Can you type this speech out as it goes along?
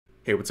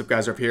Hey, what's up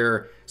guys, Ruff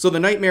here. So the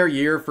nightmare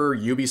year for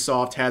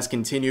Ubisoft has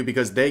continued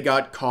because they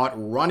got caught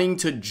running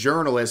to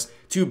journalists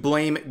to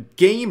blame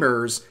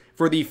gamers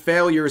for the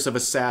failures of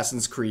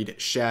Assassin's Creed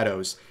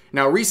Shadows.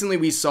 Now recently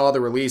we saw the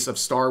release of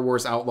Star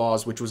Wars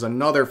Outlaws, which was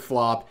another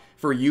flop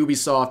for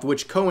Ubisoft,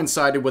 which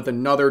coincided with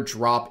another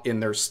drop in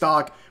their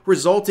stock,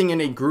 resulting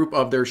in a group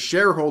of their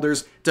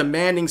shareholders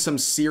demanding some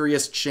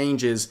serious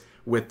changes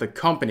with the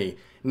company.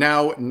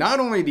 Now, not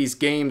only are these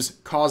games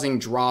causing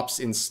drops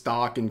in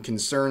stock and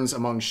concerns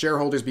among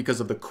shareholders because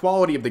of the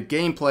quality of the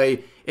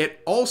gameplay,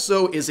 it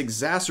also is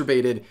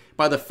exacerbated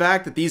by the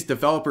fact that these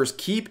developers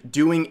keep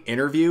doing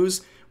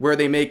interviews where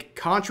they make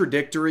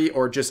contradictory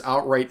or just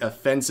outright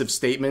offensive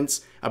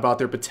statements about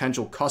their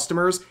potential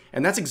customers,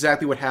 and that's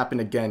exactly what happened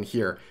again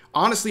here.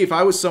 Honestly, if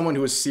I was someone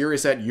who was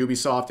serious at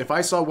Ubisoft, if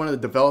I saw one of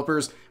the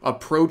developers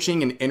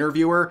approaching an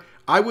interviewer,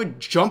 I would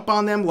jump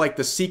on them like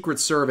the Secret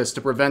Service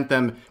to prevent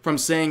them from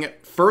saying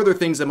further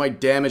things that might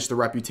damage the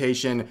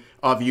reputation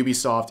of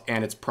Ubisoft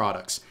and its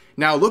products.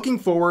 Now, looking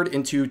forward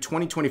into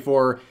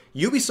 2024,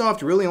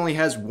 Ubisoft really only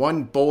has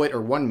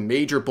one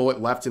major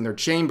bullet left in their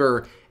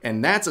chamber,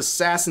 and that's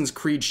Assassin's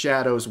Creed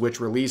Shadows, which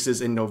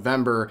releases in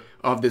November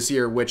of this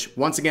year, which,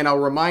 once again, I'll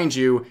remind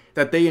you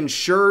that they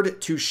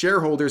ensured to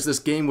shareholders this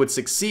game would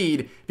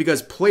succeed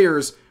because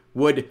players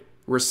would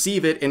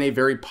receive it in a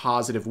very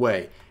positive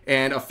way.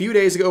 And a few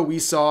days ago, we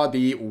saw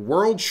the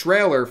world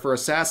trailer for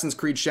Assassin's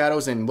Creed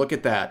Shadows, and look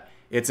at that.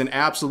 It's an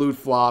absolute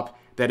flop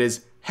that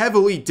is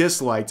heavily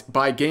disliked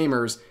by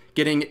gamers,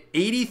 getting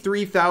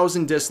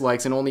 83,000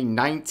 dislikes and only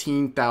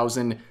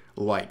 19,000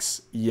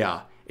 likes.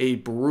 Yeah, a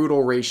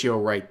brutal ratio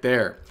right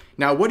there.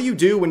 Now, what do you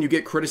do when you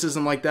get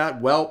criticism like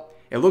that? Well,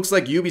 it looks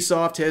like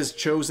Ubisoft has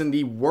chosen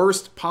the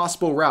worst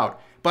possible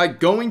route by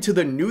going to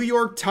the New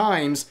York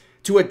Times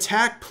to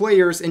attack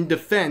players in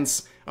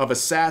defense of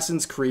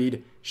Assassin's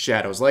Creed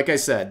Shadows. Like I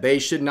said, they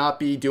should not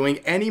be doing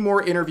any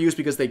more interviews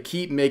because they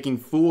keep making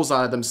fools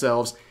out of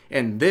themselves,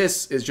 and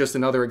this is just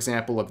another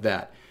example of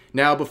that.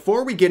 Now,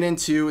 before we get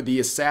into the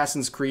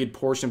Assassin's Creed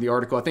portion of the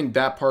article, I think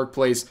That Park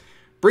Place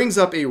brings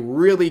up a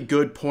really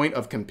good point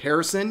of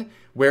comparison,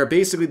 where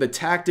basically the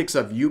tactics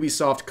of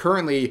Ubisoft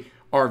currently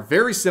are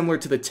very similar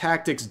to the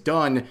tactics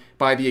done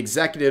by the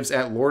executives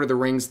at Lord of the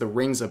Rings, The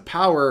Rings of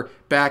Power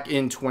back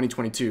in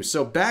 2022.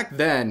 So back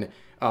then,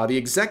 the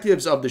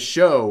executives of the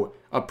show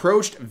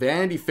approached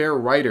Vanity Fair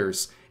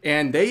writers,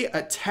 and they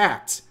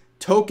attacked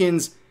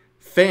Tolkien's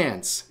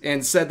fans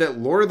and said that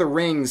Lord of the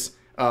Rings,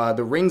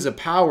 The Rings of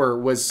Power,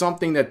 was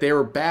something that they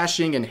were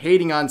bashing and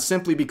hating on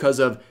simply because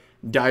of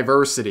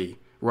diversity,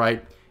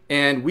 right?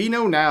 And we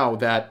know now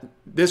that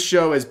this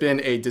show has been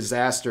a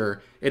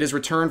disaster. It has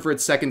returned for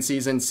its second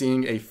season,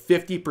 seeing a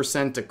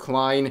 50%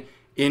 decline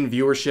in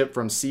viewership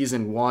from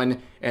season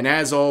 1. And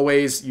as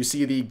always, you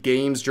see the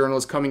games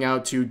journalists coming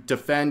out to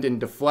defend and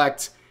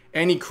deflect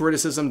any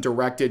criticism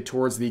directed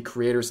towards the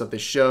creators of the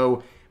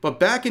show. But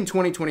back in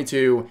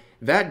 2022,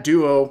 that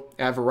duo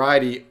at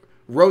Variety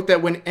wrote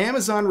that when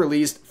Amazon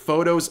released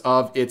photos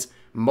of its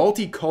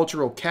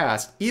multicultural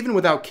cast, even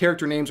without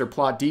character names or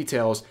plot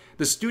details,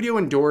 the studio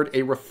endured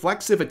a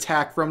reflexive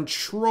attack from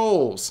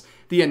trolls,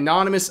 the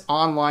anonymous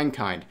online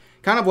kind.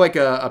 Kind of like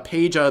a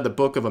page out of the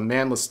book of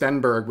Amandla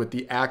Stenberg with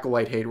the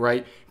acolyte hate,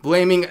 right?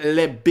 Blaming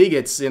le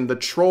bigots and the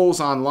trolls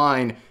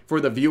online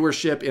for the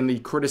viewership and the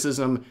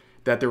criticism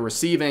that they're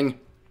receiving.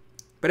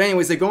 But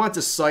anyways, they go on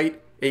to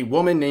cite a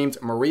woman named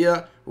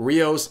Maria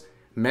Rios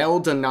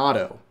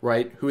Maldonado,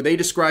 right? Who they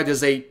described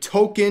as a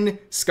Tolkien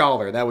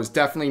scholar. That was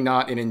definitely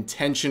not an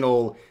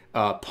intentional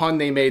pun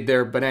they made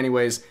there. But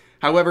anyways,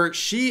 however,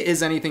 she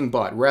is anything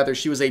but. Rather,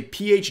 she was a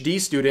PhD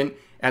student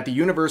at the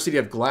University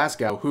of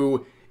Glasgow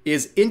who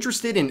is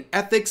interested in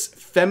ethics,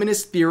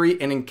 feminist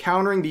theory, and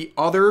encountering the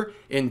other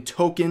in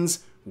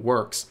Tolkien's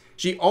works.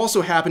 She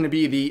also happened to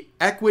be the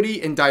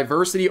Equity and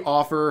Diversity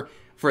Officer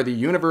for the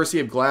University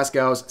of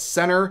Glasgow's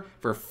Center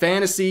for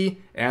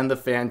Fantasy and the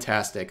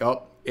Fantastic.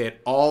 Oh,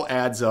 it all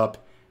adds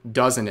up,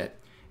 doesn't it?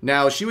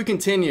 Now, she would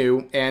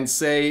continue and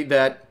say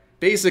that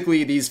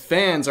basically these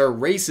fans are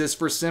racist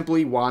for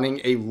simply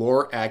wanting a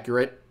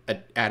lore-accurate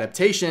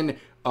adaptation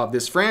of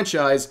this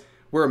franchise,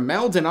 where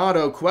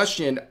Maldonado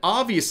questioned,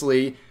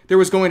 obviously, there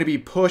was going to be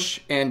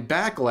push and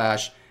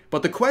backlash,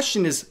 but the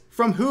question is,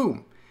 from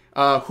whom?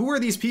 Who are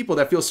these people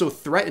that feel so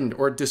threatened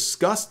or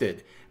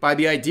disgusted by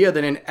the idea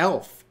that an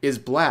elf is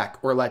black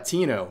or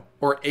Latino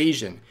or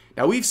Asian?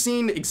 Now, we've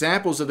seen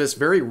examples of this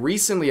very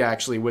recently,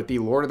 actually, with the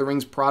Lord of the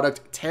Rings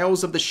product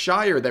Tales of the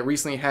Shire that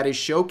recently had a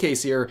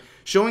showcase here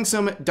showing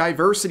some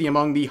diversity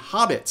among the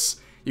hobbits.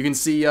 You can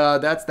see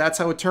that's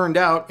how it turned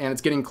out, and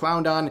it's getting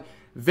clowned on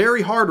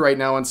very hard right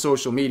now on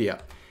social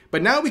media.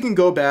 But now we can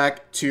go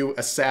back to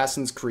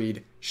Assassin's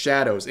Creed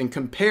Shadows and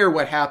compare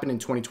what happened in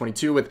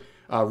 2022 with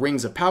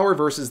Rings of Power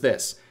versus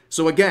this.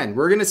 So again,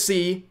 we're going to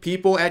see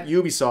people at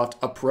Ubisoft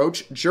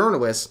approach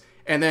journalists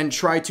and then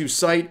try to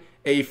cite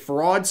a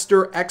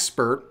fraudster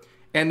expert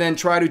and then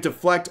try to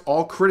deflect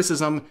all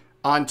criticism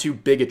onto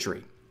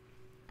bigotry.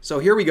 So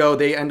here we go.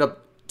 They end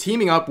up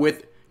teaming up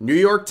with New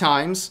York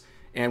Times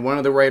and one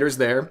of the writers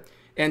there.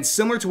 And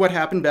similar to what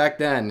happened back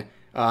then,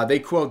 they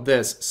quote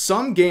this: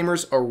 "Some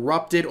gamers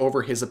erupted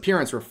over his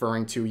appearance,"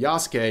 referring to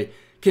Yasuke,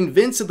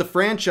 "convinced that the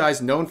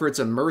franchise, known for its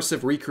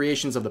immersive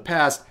recreations of the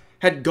past,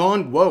 had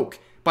gone woke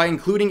by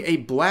including a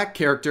black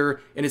character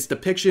in its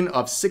depiction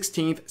of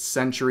 16th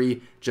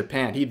century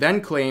Japan." He then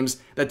claims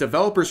that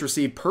developers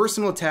received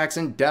personal attacks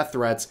and death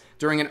threats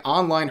during an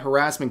online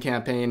harassment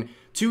campaign.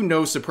 To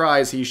no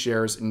surprise, he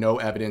shares no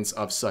evidence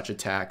of such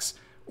attacks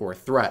or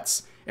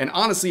threats. And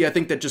honestly, I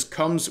think that just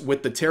comes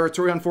with the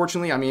territory,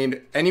 unfortunately. I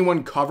mean,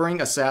 anyone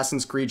covering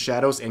Assassin's Creed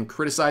Shadows and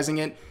criticizing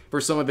it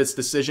for some of its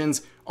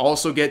decisions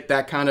also get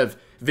that kind of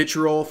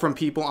vitriol from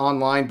people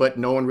online, but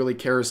no one really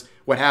cares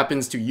what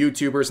happens to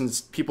YouTubers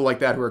and people like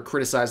that who are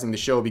criticizing the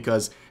show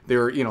because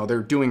they're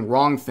doing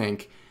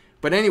wrongthink.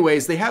 But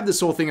anyways, they have this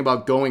whole thing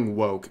about going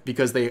woke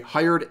because they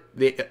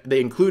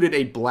included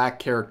a black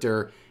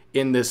character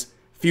in this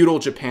feudal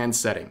Japan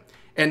setting.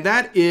 And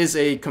that is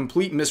a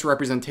complete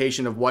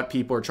misrepresentation of what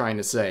people are trying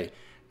to say.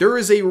 There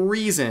is a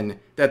reason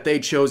that they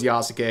chose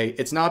Yasuke.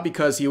 It's not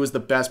because he was the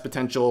best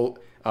potential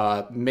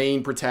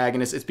main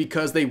protagonist. It's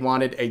because they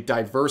wanted a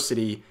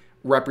diversity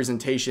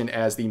representation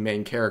as the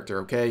main character,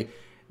 okay?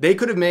 They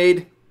could have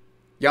made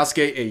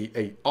Yasuke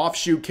a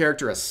offshoot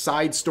character, a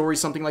side story,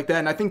 something like that,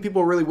 and I think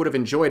people really would have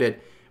enjoyed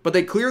it. But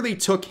they clearly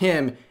took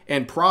him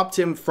and propped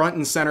him front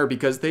and center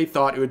because they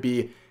thought it would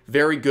be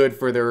very good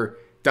for their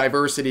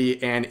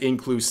diversity and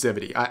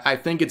inclusivity. I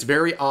think it's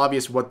very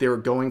obvious what they were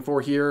going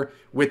for here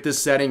with this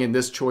setting and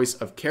this choice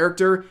of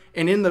character,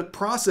 and in the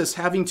process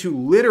having to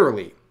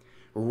literally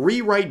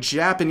rewrite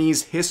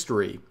Japanese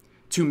history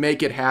to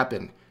make it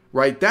happen,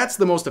 right? That's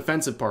the most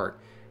offensive part.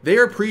 They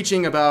are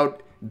preaching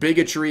about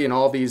bigotry and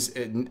all these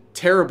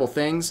terrible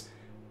things,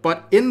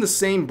 but in the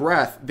same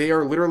breath, they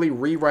are literally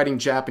rewriting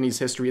Japanese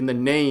history in the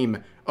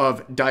name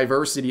of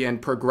diversity and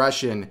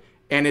progression,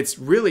 and it's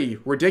really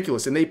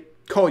ridiculous. And they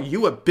call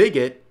you a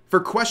bigot for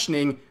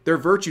questioning their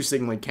virtue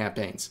signaling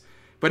campaigns.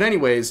 But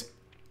anyways,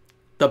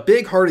 the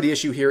big heart of the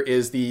issue here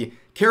is the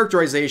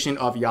characterization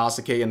of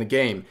Yasuke in the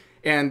game.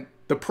 And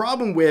the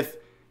problem with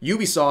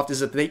Ubisoft is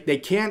that they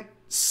can't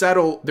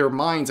settle their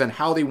minds on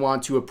how they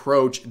want to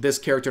approach this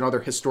character and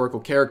other historical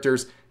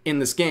characters in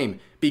this game,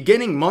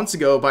 beginning months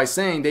ago by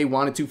saying they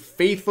wanted to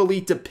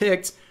faithfully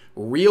depict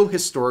real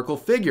historical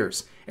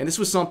figures. And this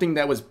was something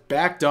that was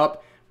backed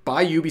up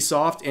by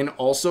Ubisoft and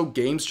also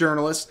games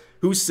journalists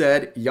who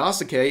said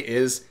Yasuke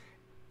is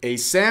a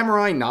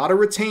samurai, not a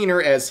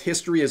retainer, as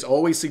history has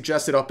always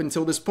suggested up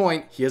until this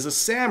point. He is a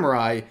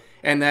samurai,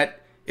 and that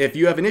if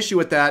you have an issue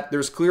with that,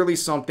 there's clearly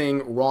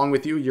something wrong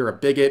with you, you're a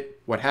bigot,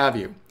 what have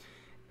you.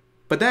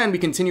 But then we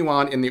continue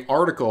on in the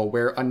article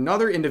where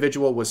another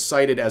individual was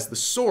cited as the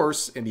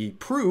source and the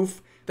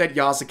proof that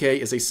Yasuke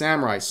is a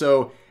samurai.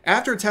 So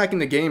after attacking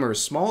the gamers,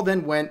 Small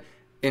then went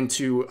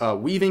into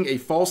weaving a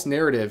false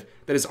narrative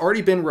that has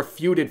already been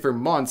refuted for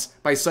months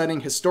by citing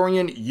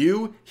historian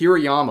Yu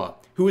Hirayama,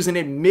 who is an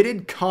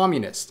admitted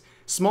communist.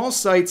 Small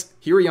cites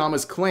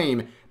Hirayama's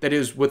claim that it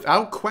is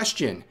without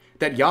question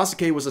that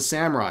Yasuke was a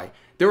samurai.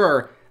 There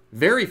are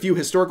very few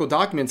historical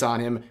documents on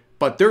him,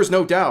 but there's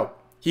no doubt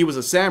he was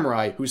a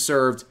samurai who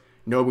served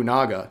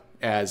Nobunaga,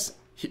 as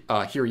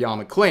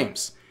Hirayama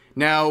claims.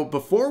 Now,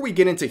 before we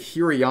get into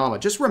Hirayama,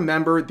 just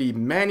remember the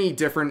many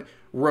different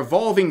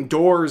revolving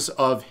doors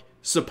of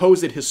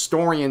supposed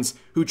historians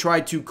who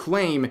tried to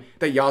claim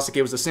that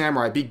Yasuke was a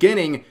samurai,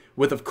 beginning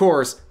with, of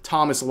course,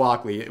 Thomas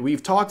Lockley.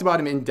 We've talked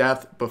about him in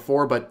depth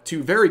before, but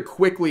to very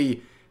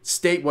quickly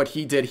state what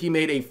he did, he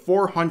made a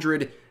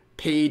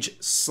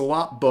 400-page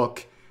slop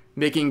book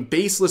making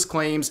baseless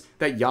claims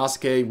that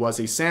Yasuke was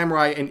a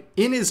samurai, and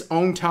in his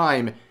own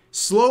time,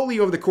 slowly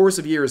over the course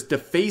of years,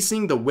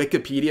 defacing the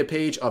Wikipedia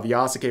page of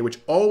Yasuke, which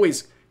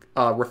always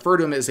referred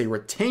to him as a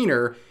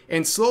retainer,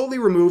 and slowly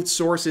removed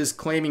sources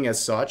claiming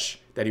as such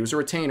that he was a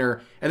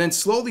retainer, and then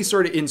slowly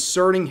started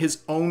inserting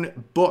his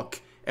own book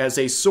as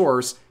a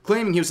source,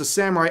 claiming he was a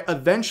samurai,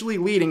 eventually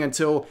leading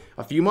until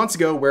a few months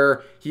ago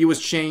where he was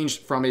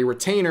changed from a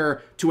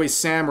retainer to a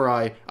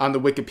samurai on the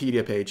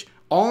Wikipedia page,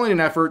 all in an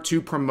effort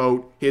to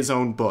promote his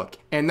own book.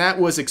 And that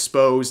was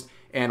exposed,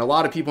 and a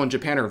lot of people in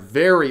Japan are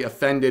very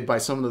offended by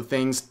some of the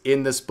things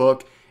in this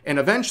book, and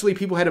eventually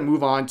people had to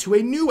move on to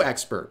a new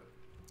expert,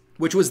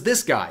 which was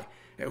this guy,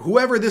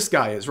 whoever this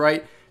guy is,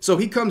 right? So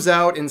he comes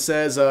out and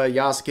says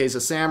Yasuke is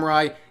a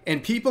samurai,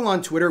 and people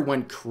on Twitter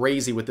went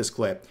crazy with this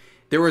clip.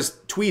 There was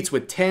tweets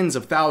with tens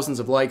of thousands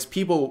of likes,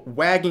 people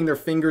wagging their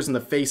fingers in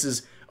the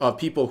faces of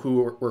people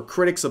who were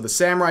critics of the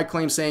samurai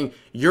claim, saying,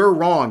 "You're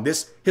wrong.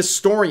 This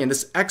historian,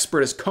 this expert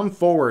has come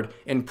forward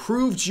and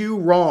proved you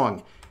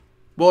wrong."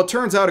 Well, it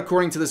turns out,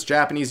 according to this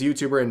Japanese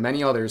YouTuber and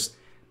many others,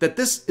 that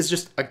this is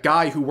just a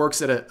guy who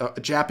works at a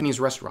Japanese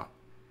restaurant.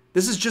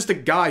 This is just a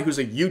guy who's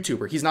a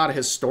YouTuber. He's not a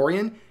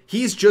historian.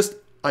 He's just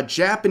a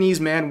Japanese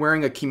man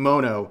wearing a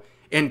kimono,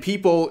 and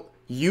people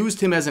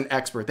used him as an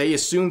expert. They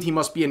assumed he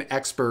must be an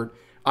expert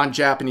on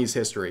Japanese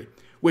history,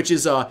 which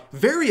is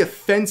very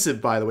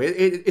offensive, by the way.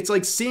 It's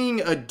like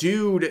seeing a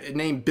dude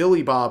named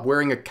Billy Bob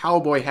wearing a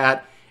cowboy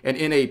hat and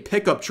in a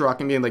pickup truck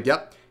and being like,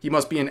 yep, he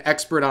must be an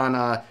expert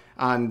on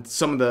on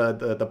some of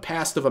the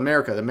past of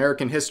America, the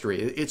American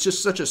history. It's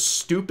just such a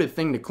stupid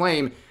thing to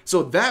claim.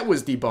 So that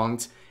was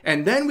debunked.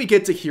 And then we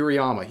get to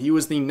Hirayama. He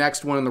was the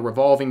next one in the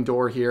revolving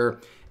door here.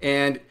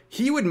 And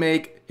he would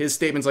make his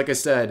statements, like I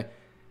said,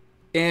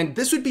 and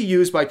this would be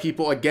used by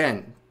people,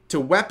 again,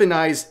 to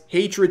weaponize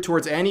hatred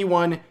towards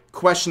anyone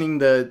questioning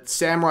the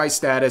samurai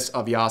status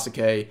of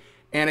Yasuke.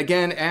 And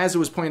again, as it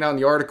was pointed out in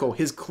the article,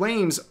 his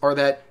claims are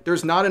that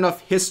there's not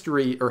enough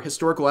history or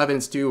historical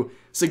evidence to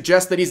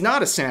suggest that he's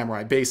not a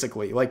samurai,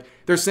 basically. Like,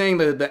 they're saying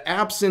that the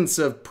absence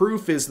of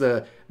proof is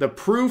the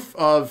proof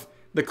of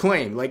the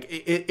claim. Like,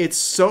 it's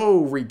so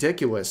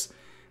ridiculous.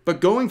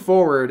 But going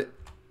forward,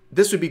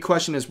 this would be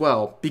questioned as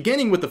well,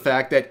 beginning with the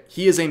fact that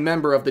he is a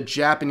member of the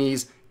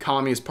Japanese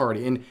Communist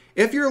Party. And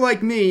if you're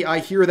like me, I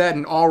hear that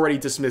and already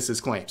dismiss his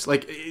claims.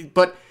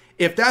 But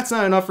if that's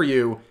not enough for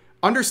you,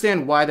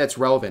 understand why that's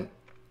relevant.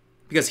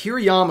 Because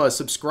Hirayama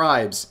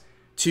subscribes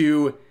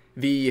to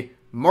the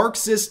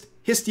Marxist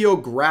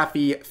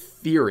historiography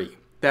theory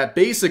that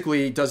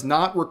basically does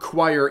not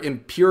require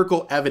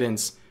empirical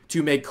evidence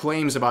to make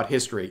claims about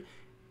history.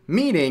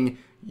 Meaning,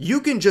 you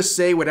can just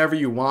say whatever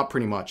you want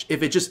pretty much,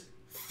 if it just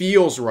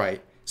feels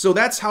right. So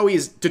that's how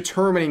he's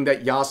determining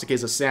that Yasuke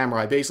is a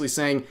samurai, basically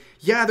saying,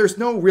 yeah, there's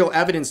no real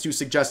evidence to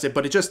suggest it,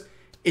 but it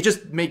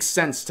just makes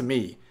sense to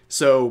me.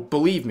 So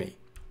believe me.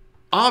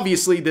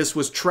 Obviously, this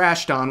was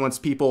trashed on once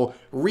people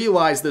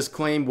realized this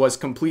claim was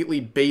completely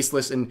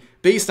baseless and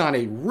based on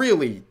a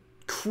really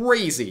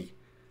crazy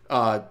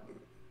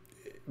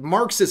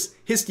Marxist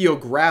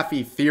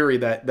historiography theory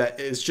that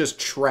is just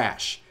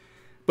trash.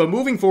 But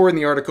moving forward in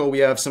the article, we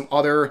have some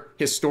other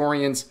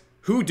historians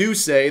who do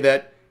say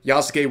that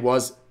Yasuke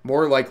was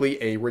more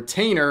likely a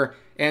retainer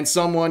and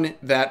someone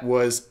that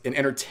was an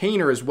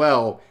entertainer as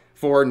well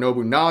for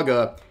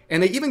Nobunaga.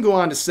 And they even go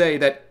on to say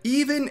that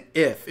even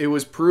if it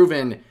was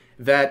proven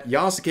that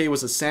Yasuke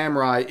was a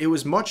samurai, it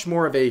was much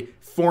more of a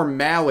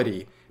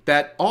formality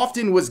that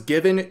often was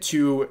given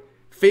to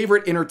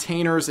favorite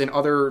entertainers and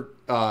other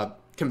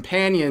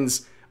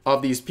companions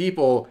of these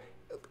people,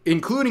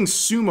 including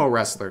sumo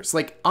wrestlers.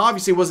 Like,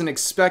 obviously it wasn't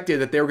expected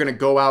that they were going to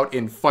go out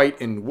and fight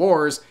in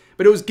wars,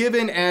 but it was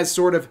given as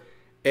sort of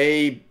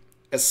a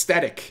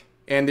aesthetic,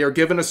 and they were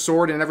given a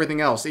sword and everything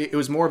else. It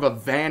was more of a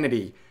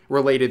vanity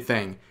related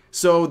thing.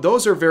 So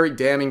those are very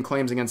damning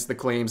claims against the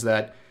claims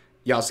that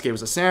Yasuke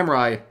was a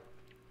samurai.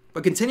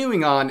 But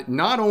continuing on,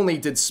 not only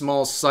did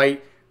Small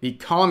cite the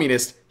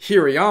communist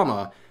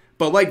Hirayama,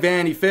 but like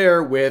Vanity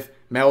Fair with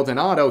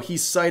Maldonado, he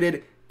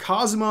cited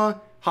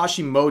Kazuma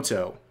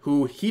Hashimoto,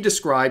 who he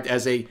described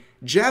as a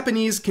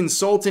Japanese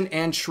consultant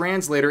and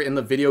translator in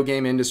the video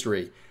game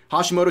industry.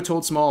 Hashimoto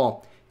told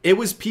Small, "It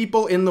was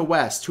people in the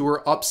West who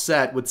were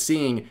upset with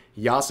seeing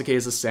Yasuke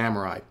as a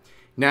samurai."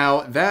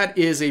 Now, that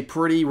is a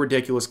pretty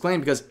ridiculous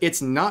claim because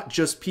it's not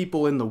just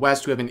people in the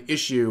West who have an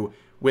issue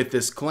with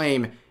this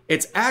claim.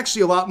 It's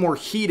actually a lot more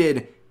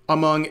heated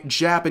among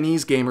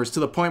Japanese gamers to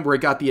the point where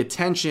it got the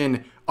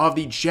attention of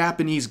the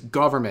Japanese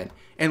government.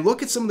 And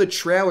look at some of the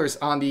trailers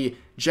on the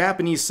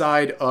Japanese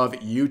side of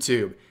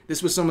YouTube.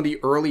 This was some of the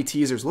early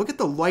teasers. Look at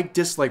the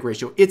like-dislike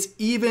ratio. It's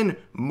even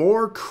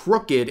more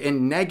crooked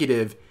and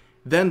negative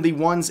than the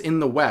ones in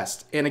the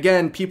West. And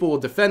again, people will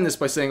defend this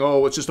by saying,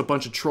 oh, it's just a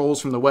bunch of trolls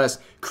from the West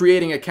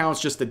creating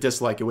accounts just to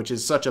dislike it, which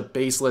is such a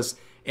baseless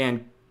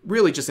and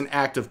really just an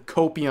act of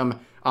copium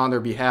on their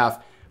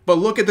behalf. But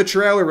look at the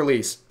trailer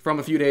release from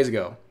a few days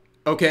ago.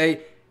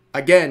 Okay,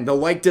 again, the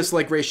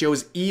like-dislike ratio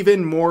is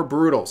even more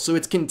brutal. So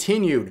it's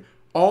continued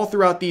all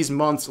throughout these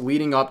months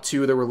leading up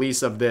to the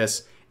release of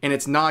this, and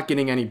it's not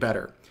getting any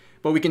better.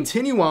 But we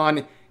continue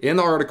on in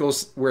the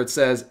articles where it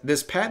says,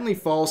 this is patently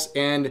false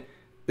and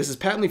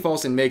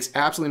makes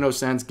absolutely no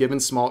sense given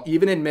Small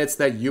even admits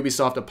that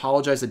Ubisoft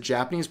apologized to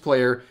Japanese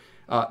players.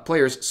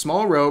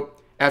 Small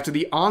wrote, after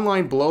the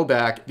online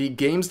blowback, the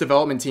game's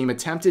development team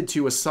attempted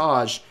to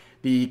assuage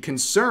the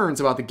concerns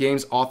about the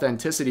game's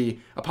authenticity,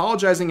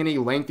 apologizing in a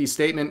lengthy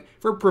statement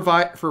for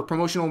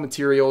promotional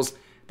materials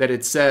that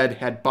it said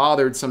had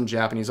bothered some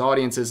Japanese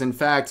audiences. In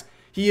fact,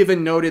 he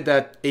even noted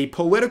that a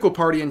political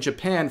party in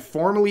Japan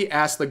formally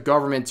asked the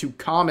government to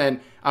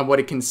comment on what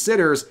it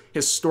considers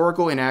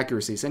historical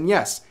inaccuracies. And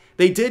yes,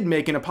 they did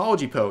make an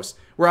apology post,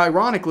 where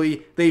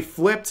ironically, they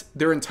flipped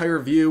their entire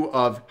view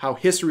of how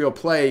history will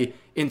play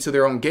into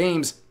their own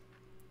games,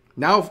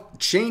 now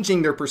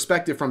changing their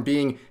perspective from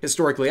being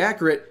historically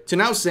accurate to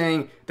now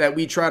saying that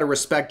we try to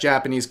respect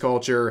Japanese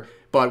culture,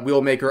 but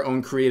we'll make our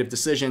own creative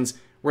decisions.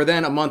 Where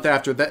then a month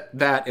after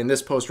that in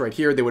this post right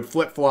here, they would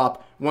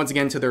flip-flop once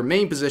again to their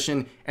main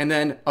position. And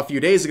then a few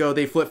days ago,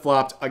 they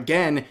flip-flopped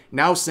again,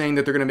 now saying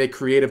that they're going to make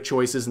creative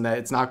choices and that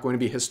it's not going to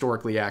be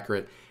historically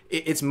accurate.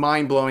 It's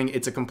mind-blowing.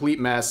 It's a complete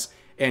mess.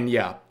 And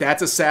yeah,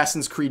 that's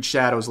Assassin's Creed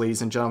Shadows,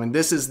 ladies and gentlemen.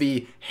 This is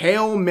the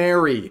Hail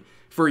Mary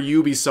for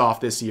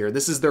Ubisoft this year.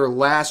 This is their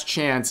last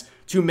chance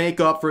to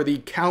make up for the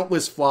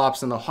countless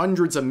flops and the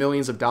hundreds of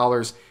millions of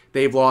dollars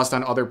they've lost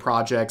on other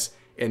projects.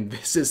 And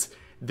this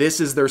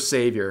is their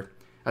savior.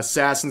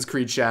 Assassin's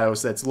Creed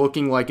Shadows, that's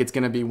looking like it's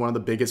going to be one of the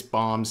biggest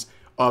bombs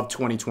of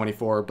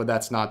 2024, but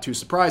that's not too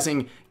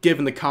surprising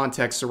given the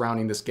context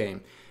surrounding this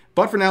game.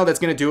 But for now, that's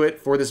going to do it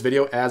for this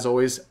video. As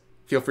always,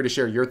 feel free to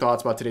share your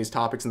thoughts about today's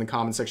topics in the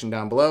comment section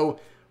down below.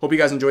 Hope you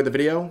guys enjoyed the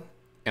video,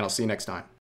 and I'll see you next time.